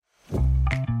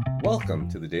Welcome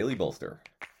to the Daily Bolster.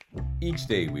 Each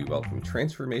day we welcome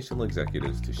transformational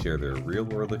executives to share their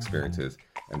real-world experiences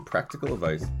and practical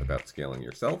advice about scaling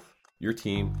yourself, your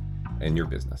team, and your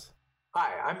business.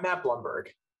 Hi, I'm Matt Blumberg,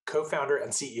 co-founder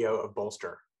and CEO of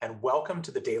Bolster, and welcome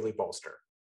to the Daily Bolster.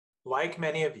 Like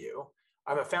many of you,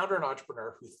 I'm a founder and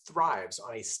entrepreneur who thrives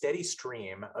on a steady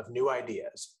stream of new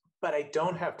ideas, but I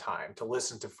don't have time to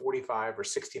listen to 45 or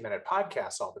 60-minute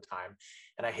podcasts all the time,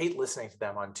 and I hate listening to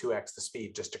them on 2x the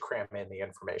speed just to cram in the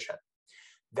information.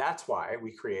 That's why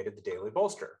we created the Daily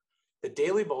Bolster. The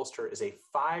Daily Bolster is a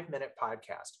 5-minute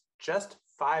podcast, just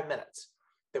 5 minutes,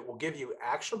 that will give you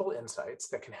actionable insights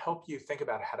that can help you think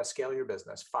about how to scale your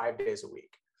business 5 days a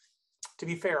week. To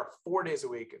be fair, 4 days a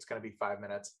week, it's going to be 5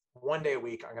 minutes. 1 day a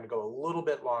week, I'm going to go a little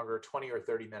bit longer, 20 or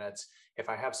 30 minutes, if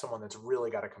I have someone that's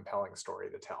really got a compelling story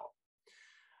to tell.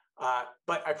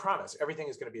 But I promise everything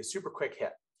is going to be a super quick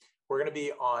hit. We're going to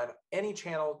be on any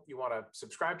channel you want to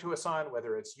subscribe to us on,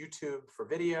 whether it's YouTube for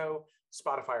video,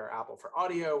 Spotify or Apple for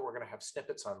audio. We're going to have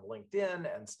snippets on LinkedIn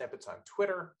and snippets on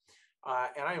Twitter.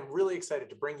 And I am really excited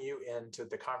to bring you into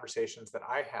the conversations that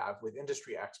I have with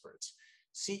industry experts,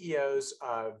 CEOs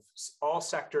of all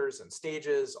sectors and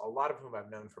stages, a lot of whom I've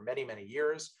known for many, many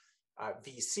years,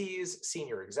 VCs,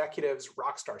 senior executives,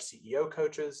 rockstar CEO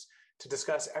coaches, to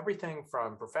discuss everything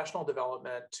from professional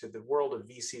development to the world of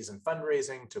VCs and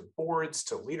fundraising, to boards,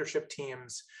 to leadership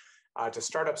teams, to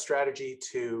startup strategy,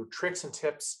 to tricks and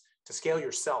tips to scale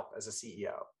yourself as a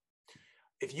CEO.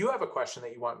 If you have a question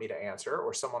that you want me to answer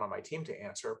or someone on my team to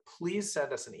answer, please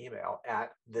send us an email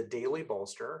at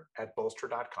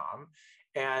thedailybolster@bolster.com,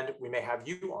 and we may have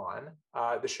you on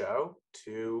the show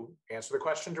to answer the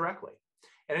question directly.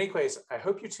 In any case, I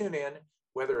hope you tune in,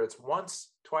 whether it's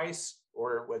once, twice,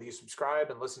 or whether you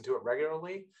subscribe and listen to it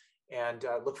regularly, and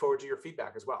look forward to your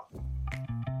feedback as well.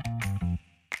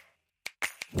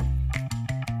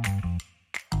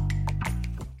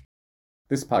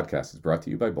 This podcast is brought to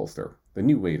you by Bolster, the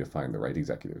new way to find the right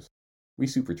executives. We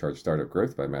supercharge startup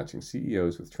growth by matching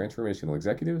CEOs with transformational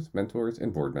executives, mentors,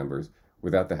 and board members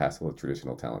without the hassle of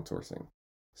traditional talent sourcing.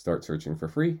 Start searching for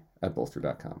free at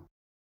bolster.com.